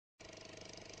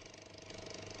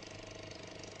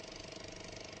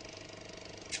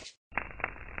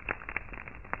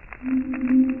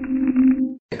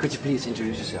Could you please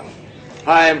introduce yourself?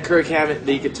 Hi, I'm Kirk Hammett,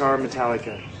 lead guitar,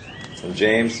 Metallica. I'm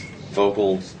James,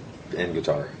 vocals and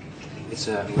guitar. It's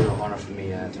a real honor for me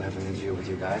to have an interview with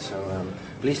you guys. So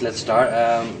please, let's start.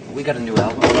 We got a new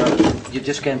album. You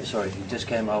just came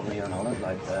over here in Holland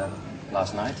like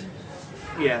last night.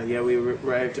 Yeah, we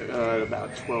arrived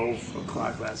about 12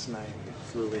 o'clock last night.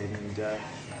 Flew in and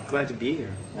glad to be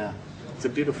here. Yeah, it's a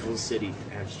beautiful city,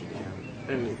 Amsterdam.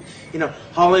 And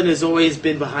Holland has always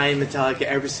been behind Metallica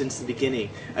ever since the beginning.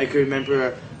 I can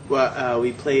remember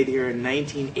we played here in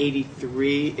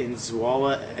 1983 in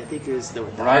Zwolle. I think it was the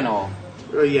Rhino.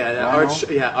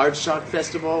 Aardschok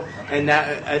Festival, and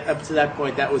that up to that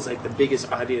point, that was like the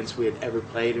biggest audience we had ever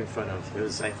played in front of. It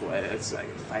was like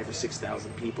 5,000 or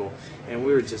 6,000 people, and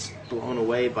we were just blown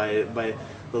away by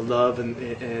the love and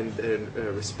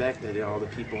respect that all the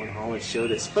people in Holland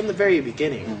showed us from the very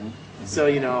beginning. Mm-hmm.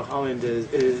 So Holland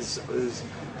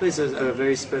plays a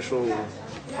very special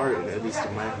part, at least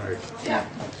in my heart. Yeah.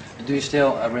 Do you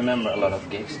still remember a lot of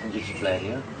gigs that you played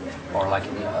here, or like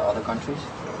in other countries?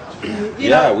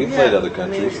 We played other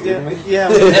countries, didn't we? Yeah,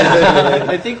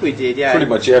 I think we did. Yeah, pretty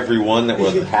much everyone that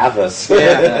would have us.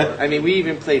 Yeah, I mean, we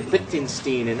even played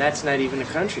Liechtenstein, and that's not even a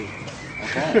country.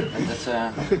 Okay, and that's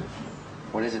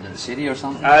what is it? A city or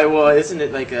something? Well, isn't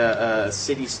it like a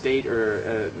city-state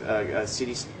or a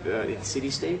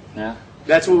city-state? Yeah,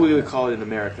 that's what we would call it in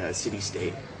America, a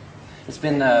city-state. It's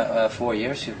been 4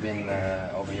 years you've been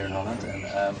over here in Holland,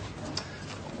 and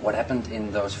what happened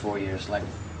in those 4 years? Like,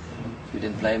 you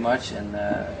didn't play much and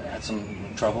had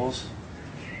some troubles.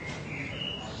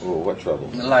 Oh, what trouble?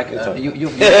 Like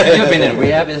you've been in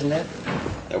rehab, isn't it?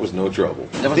 That was no trouble.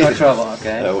 There was no trouble.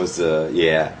 Okay. That was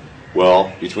yeah.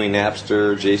 Well, between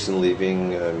Napster, Jason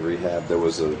leaving, rehab, there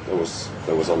was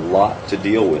a lot to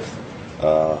deal with,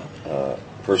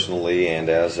 personally and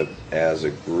as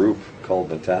a group called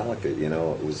Metallica.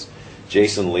 It was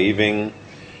Jason leaving.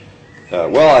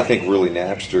 Well, I think really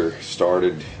Napster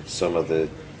started some of that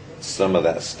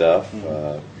stuff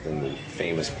in the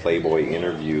famous Playboy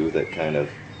interview that kind of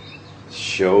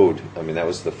showed. I mean, that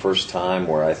was the first time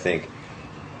where I think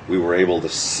we were able to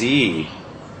see,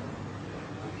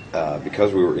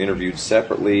 because we were interviewed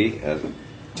separately at a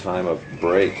time of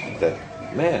break, that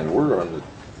man,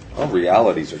 our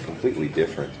realities are completely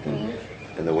different,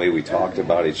 and the way we talked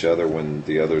about each other when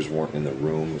the others weren't in the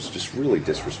room was just really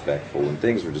disrespectful, and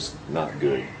things were just not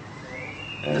good.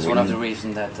 And that's one of the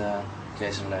reasons that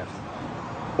Jason left.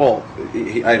 Well,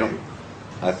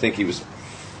 I think he was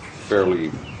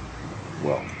fairly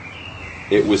well.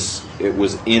 It was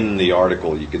in the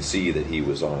article. You could see that he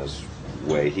was on his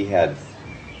way. He had,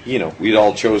 we'd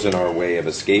all chosen our way of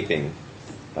escaping,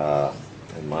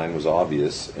 and mine was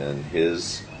obvious, and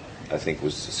his, I think,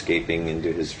 was escaping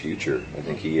into his future. I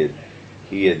think he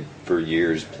had for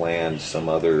years planned some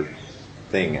other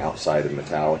thing outside of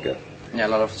Metallica. Yeah, a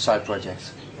lot of side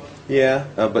projects. Yeah,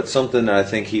 but something that I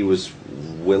think he was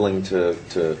willing to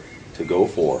go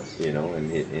for,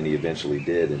 and he eventually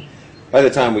did. And by the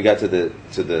time we got to the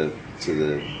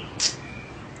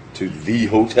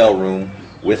hotel room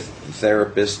with the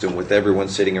therapist and with everyone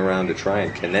sitting around to try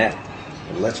and connect,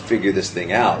 and let's figure this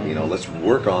thing out. Let's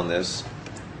work on this.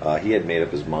 He had made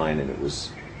up his mind, and it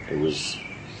was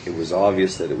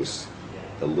obvious that it was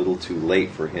a little too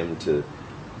late for him to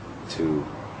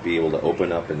be able to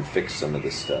open up and fix some of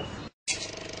this stuff.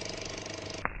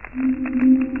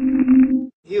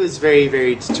 He was very,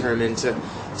 very determined to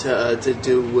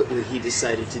do what he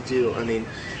decided to do. I mean,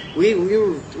 we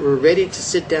were ready to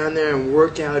sit down there and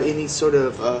work out any sort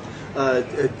of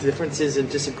differences and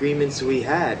disagreements we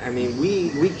had. I mean,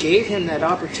 we gave him that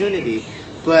opportunity,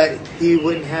 but he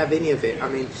wouldn't have any of it. I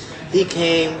mean, he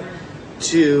came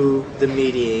to the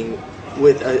meeting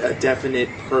with a definite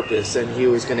purpose, and he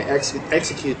was going to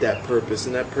execute that purpose,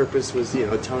 and that purpose was,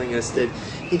 telling us that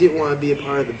he didn't want to be a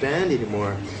part of the band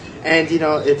anymore. And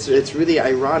it's really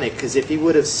ironic, because if he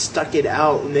would have stuck it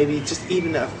out, maybe just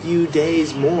even a few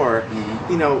days more,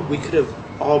 we could have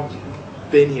all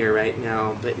been here right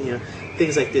now. But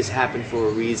things like this happen for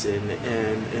a reason,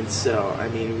 and so I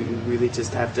mean, we really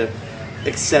just have to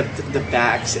accept the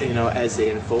facts, as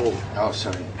they unfold. Oh,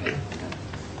 sorry.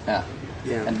 Yeah.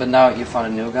 Yeah. But now you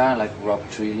found a new guy like Rob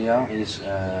Trujillo. He's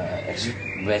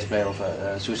ex-bass player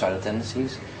of Suicidal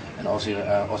Tendencies, and also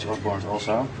Ozzy Osbourne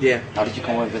also. Yeah. How did you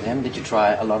come up with him? Did you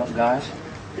try a lot of guys?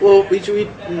 Well, we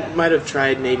might have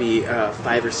tried maybe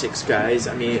 5 or 6 guys.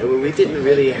 I mean, we didn't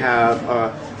really have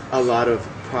a lot of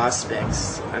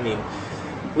prospects. I mean,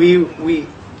 we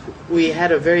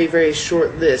had a very, very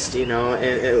short list, and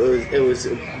it was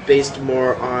based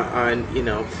more on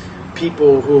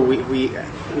people who we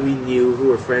we knew, who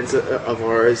were friends of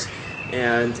ours,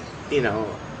 and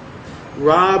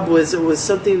Rob was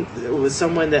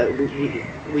someone that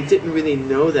we didn't really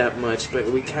know that much, but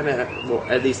we kind of, well,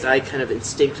 at least I kind of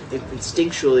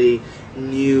instinctually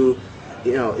knew,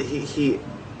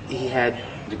 he had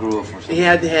the groove or something. he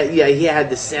had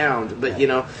the sound, but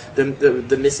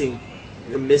the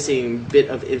missing bit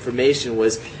of information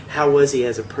was, how was he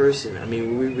as a person? I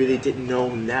mean, we really didn't know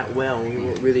him that well. We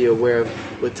weren't really aware of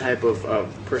what type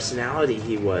of personality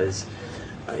he was,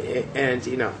 and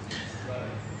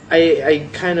I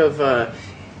kind of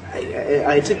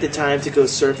I took the time to go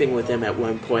surfing with him at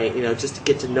one point, just to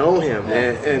get to know him.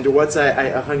 And once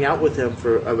I hung out with him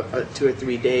for 2 or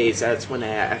 3 days, that's when I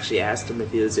actually asked him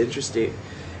if he was interested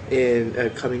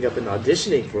in coming up and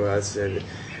auditioning for us. And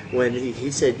when he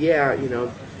said, yeah,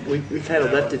 we kind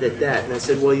of left it at that. And I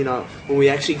said, well, when we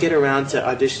actually get around to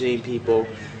auditioning people,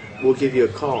 we'll give you a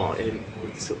call. And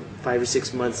so 5 or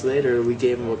 6 months later, we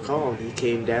gave him a call, and he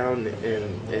came down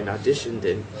and auditioned.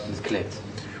 And it clicked.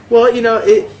 Well,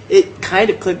 it kind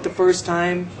of clicked the first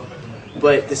time,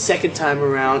 but the second time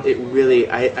around, it really,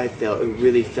 I felt, it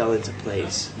really fell into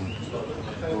place.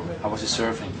 How was the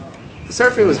surfing? The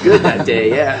surfing was good that day,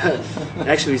 yeah.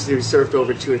 Actually, we surfed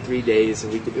over 2 or 3 days,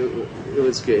 and it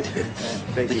was good.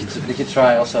 Thank you. Did you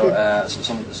try also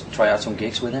try out some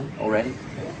gigs with him already?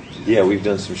 Yeah, we've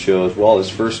done some shows. Well, his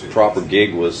first proper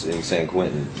gig was in San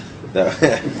Quentin.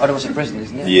 That was in prison,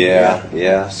 isn't it?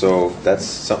 Yeah. So that's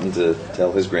something to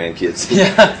tell his grandkids.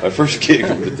 Yeah. My first gig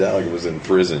with Metallica was in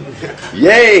prison.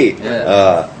 Yay!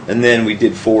 Yeah. And then we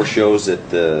did 4 shows at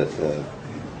the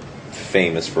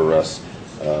famous for us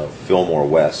Fillmore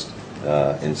West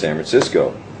in San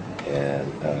Francisco,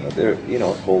 and there, it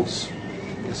holds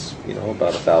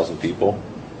about 1,000 people,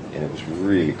 and it was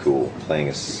really cool playing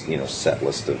a set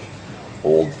list of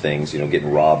old things. Getting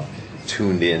Rob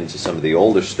tuned in to some of the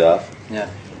older stuff. Yeah.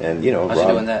 And how's he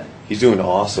doing that? He's doing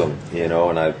awesome. And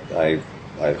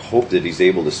I hope that he's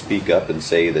able to speak up and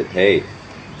say that, hey,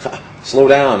 slow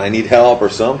down, I need help or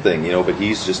something. But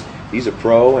he's a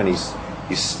pro, and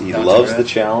he loves the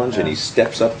challenge, and he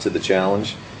steps up to the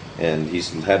challenge, and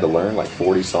he's had to learn like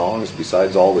 40 songs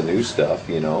besides all the new stuff,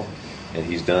 and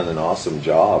he's done an awesome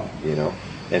job,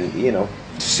 and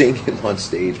seeing him on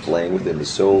stage playing with him is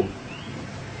so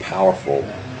powerful.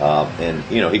 And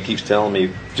he keeps telling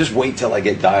me, just wait till I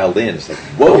get dialed in. It's like,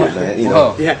 whoa, man,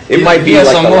 Whoa. Yeah. It might be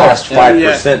like the last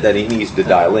 5% that he needs to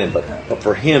dial in, but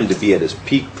for him to be at his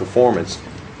peak performance,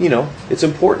 it's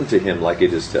important to him like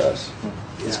it is to us.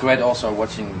 It's great also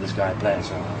watching this guy play.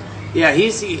 So. Yeah,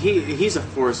 he's a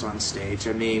force on stage.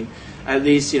 I mean, at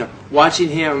least watching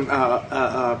him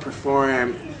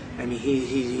perform. I mean,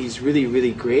 he's really,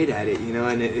 really great at it,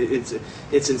 and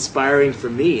it's inspiring for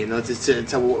me,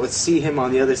 to see him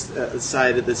on the other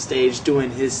side of the stage doing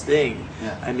his thing.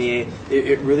 Yeah. I mean,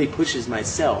 it really pushes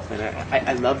myself, and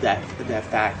I love that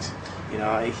fact.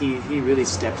 He really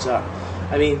steps up.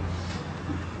 I mean,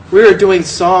 we were doing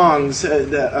songs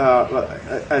at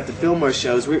the Fillmore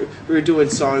shows. We were doing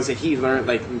songs that he learned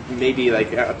maybe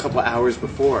a couple hours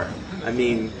before. I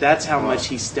mean, that's how much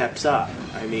he steps up.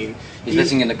 I mean, he's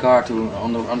listening in the car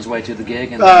on his way to the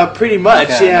gig. And pretty much,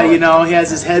 okay, yeah. He has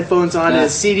his headphones on,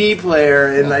 his CD player,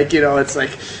 and it's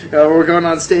like we're going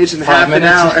on stage in half an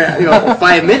hour,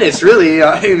 5 minutes really.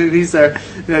 And he's there,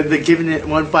 giving it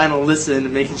one final listen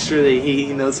and making sure that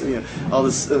he knows all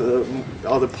this,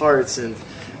 all the parts, and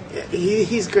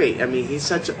he's great. I mean, he's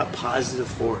such a positive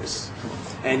force,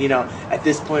 and at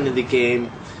this point in the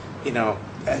game,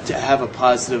 to have a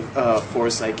positive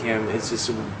force like him is just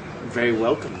very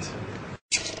welcomed.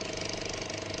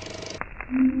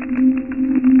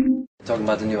 Talking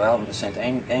about the new album, Saint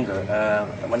Anger.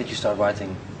 When did you start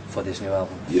writing for this new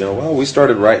album? Well, we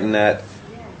started writing that.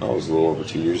 It was a little over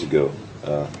 2 years ago.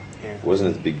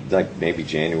 Wasn't it maybe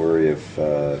January of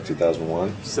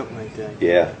 2001? Something like that.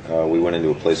 Yeah, we went into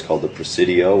a place called the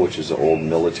Presidio, which is an old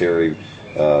military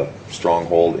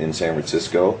stronghold in San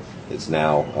Francisco. It's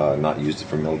now not used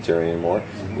for military anymore.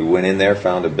 We went in there,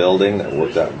 found a building that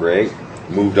worked out great,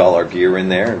 moved all our gear in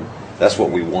there, and that's what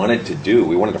we wanted to do.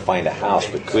 We wanted to find a house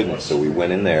but couldn't, so we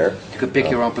went in there. You could pick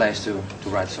your own place to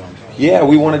write songs. Yeah,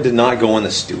 we wanted to not go in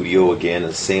the studio again, in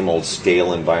the same old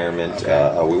stale environment.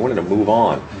 Okay. We wanted to move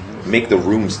on, make the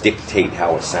rooms dictate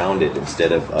how it sounded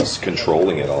instead of us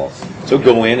controlling it all. So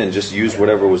go in and just use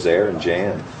whatever was there and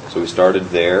jam. So we started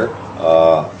there,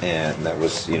 and that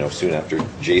was soon after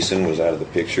Jason was out of the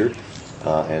picture,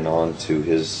 and on to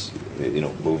his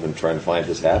moving, trying to find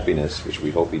his happiness, which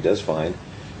we hope he does find.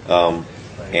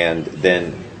 And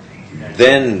then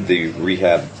the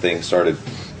rehab thing started.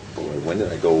 Boy, when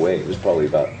did I go away? It was probably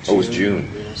about, it was June.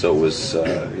 So it was,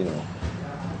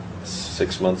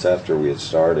 6 months after we had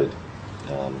started.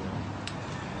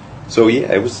 So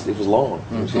yeah, it was long.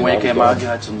 When you came out, you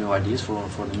had some new ideas for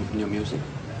the new music,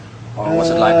 or was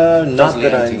it like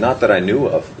not that I knew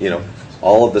of?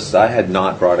 All of this, I had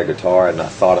not brought a guitar. I had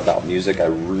not thought about music. I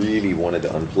really wanted to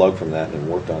unplug from that and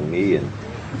worked on me. And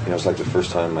it was like the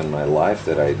first time in my life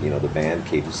that the band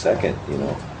came second.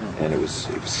 And it was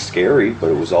scary, but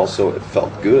it was also, it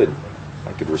felt good.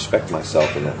 I could respect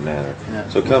myself in that manner. Yeah.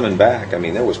 So coming back, I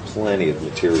mean, there was plenty of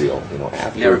material.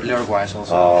 After lyric-wise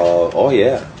also. Oh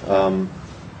yeah.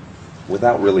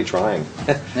 Without really trying.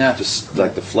 Yeah. Just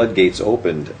like the floodgates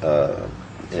opened,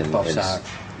 and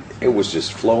it was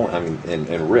just flowing. I mean,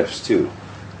 and riffs too.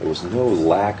 There was no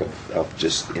lack of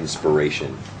just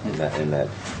inspiration in that.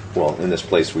 Well, in this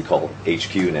place we call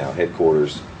HQ now,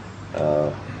 headquarters.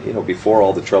 Before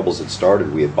all the troubles had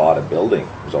started, we had bought a building.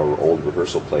 It was our old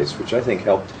rehearsal place, which I think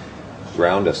helped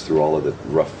ground us through all of the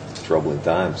rough, troubling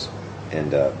times.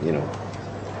 And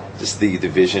just the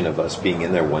vision of us being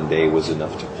in there one day was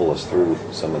enough to pull us through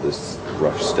some of this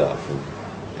rough stuff. And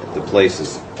the place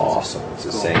is awesome. It's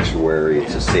a sanctuary.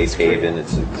 It's a safe haven.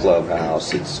 It's a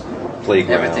clubhouse. It's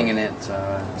playground. Everything in it.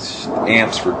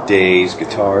 Amps for days,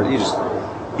 guitar. It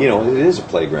is a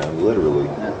playground, literally.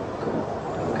 Yeah.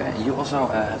 Okay. You also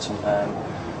had some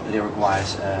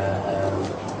lyric-wise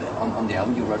on the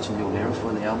album. You wrote some new lyrics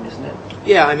for the album, isn't it?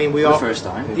 Yeah, I mean, we for all. The first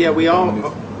time. Yeah, we all.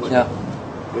 Yeah.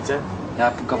 What's that?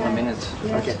 Yeah, a couple of minutes.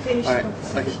 Okay. All right.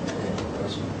 Okay.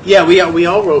 Yeah, we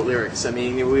all wrote lyrics. I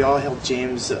mean, we all helped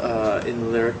James in the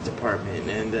lyric department,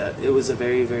 and it was a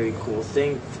very, very cool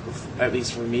thing, at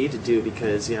least for me to do,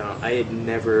 because I had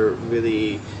never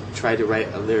really tried to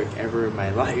write a lyric ever in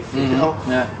my life,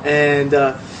 Yeah. And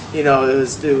it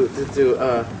was through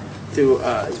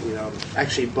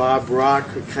actually Bob Rock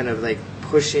kind of like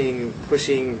pushing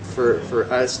for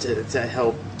us to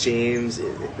help James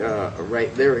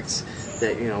write lyrics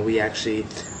that we actually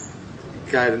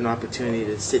got an opportunity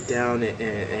to sit down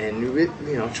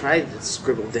and try to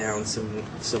scribble down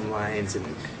some lines and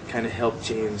kind of help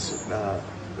James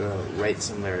write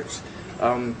some lyrics.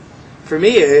 For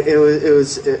me, it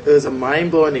was a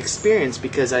mind-blowing experience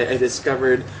because I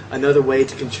discovered another way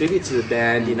to contribute to the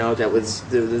band. That was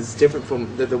different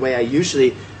from the way I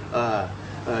usually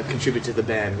contribute to the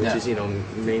band, which is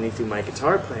mainly through my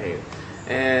guitar playing,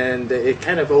 and it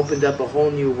kind of opened up a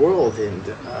whole new world. And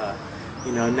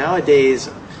nowadays,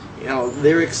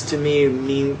 lyrics to me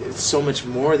mean so much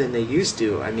more than they used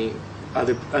to. I mean,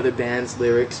 other bands'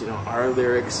 lyrics, our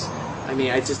lyrics. I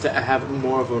mean, I have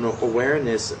more of an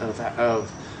awareness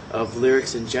of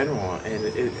lyrics in general, and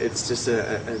it's just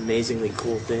an amazingly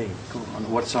cool thing. Cool. And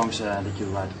what songs did you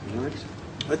write lyrics?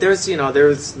 But there's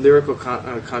lyrical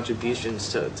contributions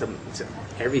to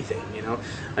everything.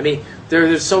 I mean,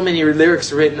 there's so many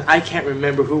lyrics written, I can't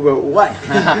remember who wrote what.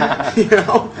 I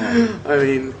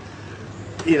mean,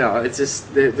 it's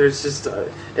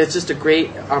just a great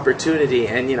opportunity,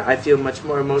 and I feel much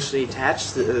more emotionally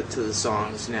attached to the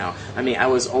songs now. I mean, I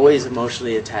was always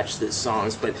emotionally attached to the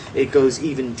songs, but it goes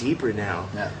even deeper now.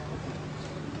 Yeah.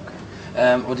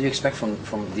 Okay. What do you expect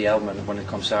from the album when it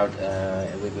comes out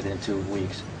within 2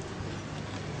 weeks?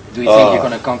 Do you think you're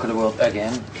going to conquer the world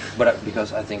again?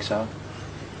 Because I think so.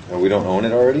 We don't own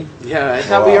it already? Yeah, I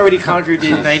thought we already conquered it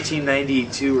in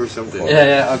 1992 or something.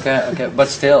 Yeah, okay. But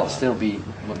still be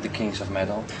the kings of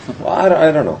metal. Well,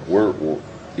 I don't know.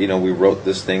 We wrote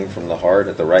this thing from the heart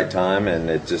at the right time, and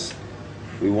it just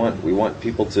we want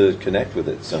people to connect with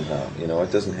it somehow.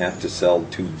 It doesn't have to sell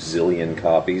 2 zillion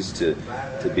copies to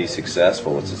be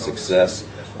successful. It's a success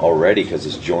already because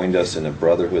it's joined us in a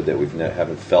brotherhood that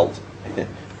haven't felt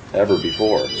ever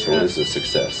before, so it is a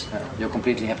success. You're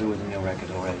completely happy with the new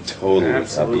record already? Totally.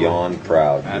 I'm beyond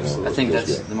proud. I think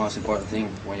that's the most important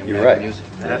thing when you're making right. Music.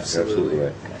 Absolutely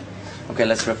right. Okay,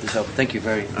 let's wrap this up. Thank you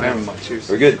very much.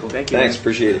 Very good. Thank you. Thanks,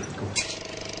 appreciate it. Cool.